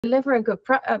deliver a good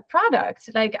product.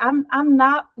 Like I'm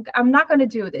not going to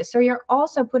do this. So you're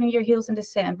also putting your heels in the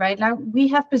sand, right? Now we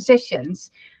have positions.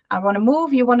 I want to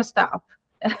move, you want to stop.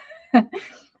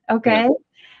 Okay. Yeah.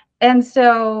 And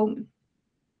so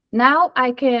now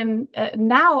I can,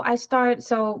 now I start,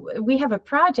 so we have a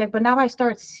project, but now I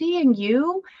start seeing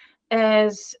you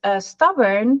as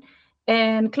stubborn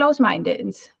and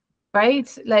close-minded,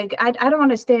 right? Like I don't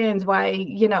understand why,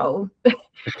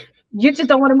 you just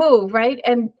don't want to move, right?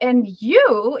 And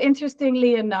you,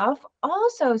 interestingly enough,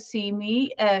 also see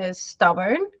me as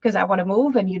stubborn because I want to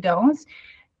move and you don't,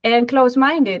 and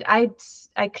close-minded. I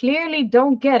clearly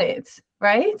don't get it,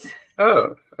 right?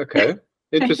 Oh, okay.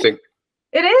 Interesting.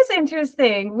 It is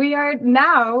interesting. We are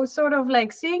now sort of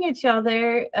like seeing each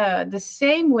other the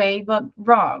same way, but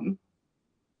wrong.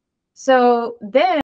 So then